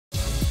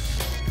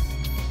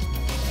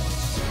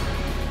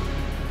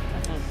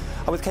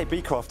I'm with Kate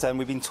Beecroft, and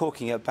we've been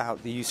talking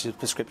about the usage of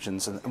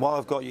prescriptions. And while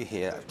I've got you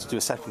here to do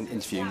a second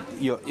interview,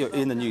 you're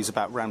in the news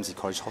about Ramsey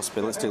Cottage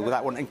Hospital. Let's deal with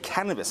that one. And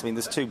cannabis. I mean,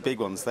 there's two big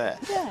ones there.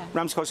 Yeah.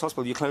 Ramsey Cottage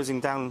Hospital, you're closing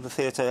down the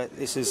theatre.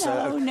 This is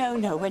No,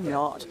 we're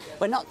not.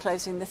 We're not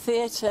closing the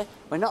theatre.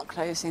 We're not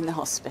closing the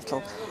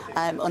hospital.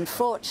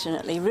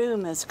 Unfortunately,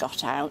 rumours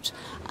got out,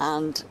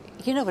 and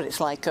you know what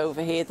it's like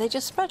over here. They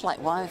just spread like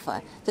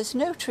wildfire. There's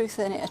no truth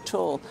in it at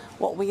all.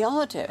 What we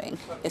are doing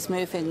is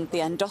moving the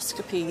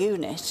endoscopy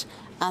unit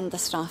and the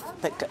staff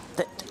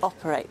that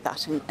operate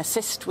that and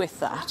assist with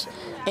that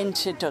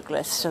into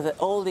Douglas, so that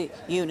all the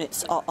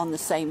units are on the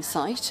same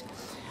site.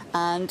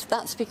 And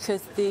that's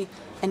because the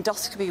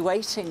endoscopy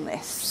waiting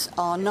lists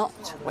are not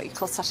what you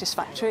call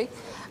satisfactory,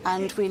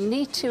 and we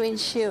need to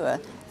ensure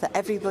that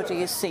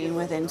everybody is seen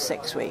within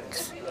 6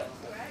 weeks.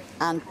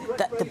 And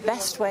that the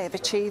best way of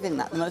achieving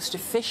that, the most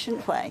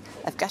efficient way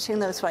of getting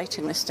those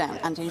waiting lists down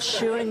and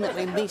ensuring that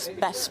we meet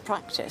best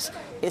practice,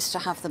 is to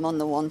have them on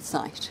the one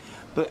site.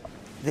 But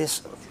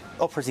this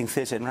operating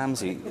theatre in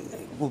Ramsey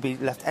will be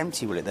left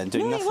empty, will it then,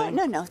 doing nothing?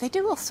 No, they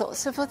do all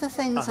sorts of other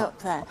things up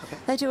there. Okay.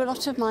 They do a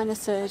lot of minor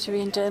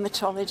surgery and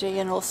dermatology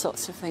and all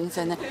sorts of things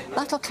in there.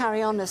 That'll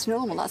carry on as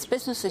normal. That's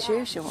business as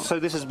usual. So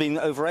this has been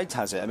over-egged,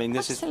 has it? I mean,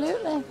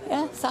 Absolutely,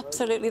 yes,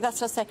 absolutely.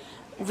 That's what I say.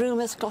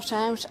 Rumours got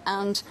out,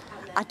 and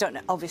I don't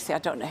know, obviously I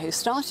don't know who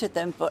started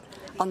them, but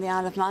on the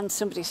Isle of Man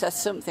somebody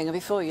says something, and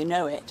before you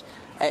know it,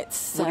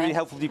 it's... Would it be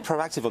helpful to be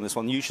proactive on this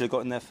one? You should have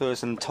got in there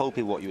first and told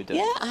people what you were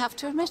doing. Yeah, I have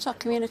to admit our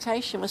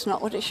communication was not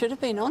what it should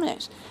have been on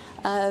it.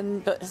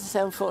 But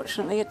so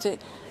unfortunately it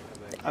did.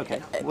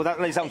 OK, well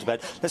that lays that one to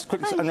bed. Let's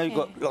quickly... I know you've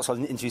got lots of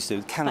interviews to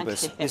do.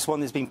 Cannabis. This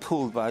one has been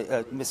pulled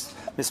by Miss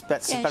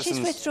Betsy. Yeah, she's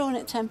withdrawn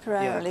it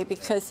temporarily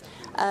because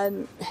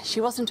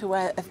she wasn't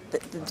aware of the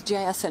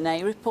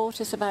JSNA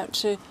report is about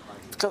to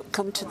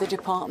come to the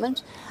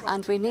department,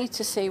 and we need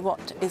to see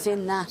what is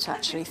in that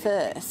actually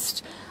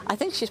first. I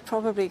think she's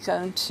probably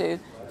going to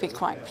be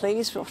quite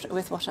pleased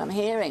with what I'm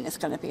hearing is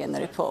going to be in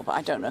the report, but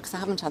I don't know because I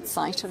haven't had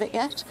sight of it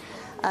yet.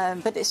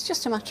 But it's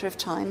just a matter of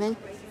timing.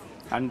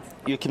 And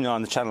you're keeping an eye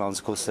on the Channel Islands,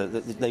 of course.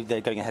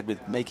 They're going ahead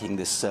with making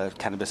this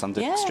cannabis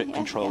under strict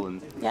control.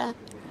 Yeah.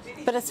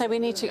 But I say we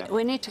need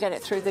to get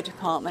it through the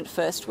department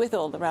first with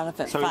all the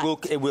relevant facts. So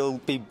it will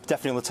be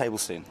definitely on the table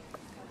soon.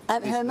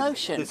 Her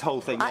motion. This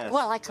whole thing, yes.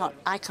 Well,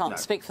 I can't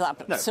speak for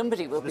that, but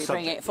somebody will be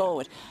bringing it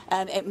forward.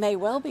 It may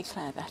well be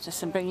Claire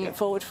Bettison bringing it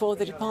forward for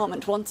the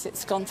department once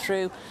it's gone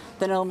through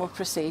the normal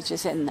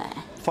procedures in there.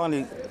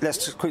 Finally, let's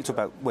just quickly talk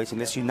about waiting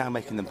lists. You're now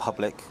making them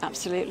public.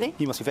 Absolutely.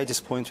 You must be very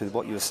disappointed with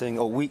what you were seeing.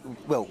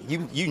 Well,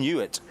 you knew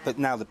it, but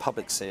now the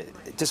public see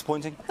it.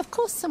 Disappointing? Of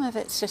course some of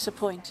it's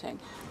disappointing,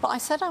 but I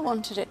said I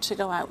wanted it to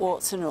go out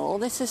warts and all.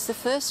 This is the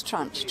first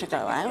tranche to go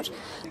out.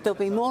 There'll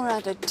be more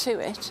added to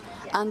it,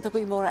 and there'll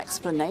be more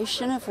explanation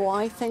of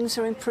why things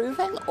are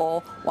improving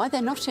or why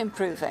they're not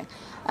improving,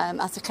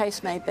 as the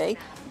case may be.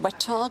 We're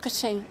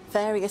targeting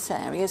various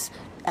areas.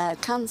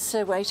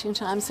 Cancer waiting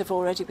times have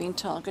already been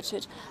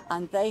targeted,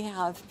 and they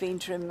have been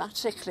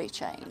dramatically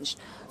changed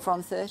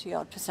from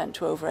 30-odd%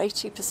 to over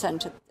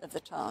 80% of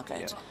the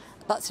target.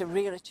 That's a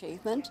real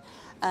achievement.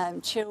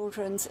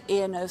 Children's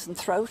ear, nose and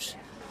throat.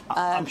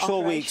 I'm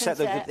sure we accept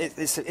that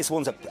it's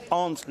ones that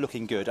aren't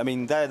looking good. I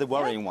mean, they're the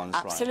worrying ones,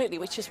 right? Absolutely,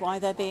 which is why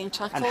they're being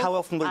tackled. And how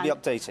often will it be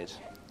updated?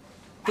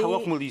 How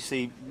often will you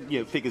see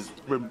figures?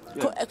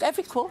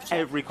 Every quarter.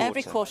 Every quarter.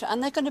 Every quarter,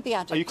 and they're going to be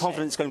added. Are you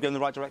confident it's going to go in the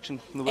right direction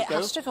from the word go?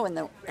 It has to go in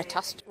the...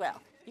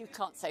 Well, you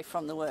can't say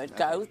from the word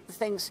go. The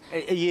things...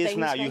 A year from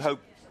now, you hope...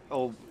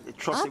 or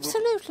trust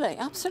Absolutely,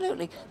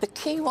 absolutely. The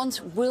key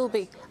ones will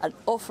be an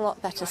awful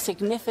lot better,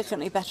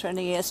 significantly better in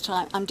a year's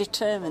time. I'm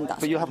determined that.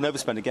 But you'll have an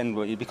overspend again,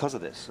 won't you, because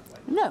of this?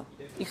 No,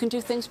 you can do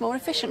things more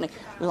efficiently,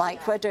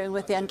 like we're doing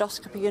with the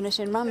endoscopy unit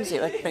in Ramsey.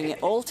 We're bringing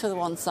it all to the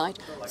one site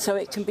so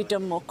it can be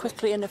done more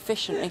quickly and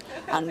efficiently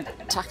and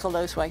tackle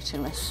those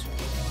waiting lists.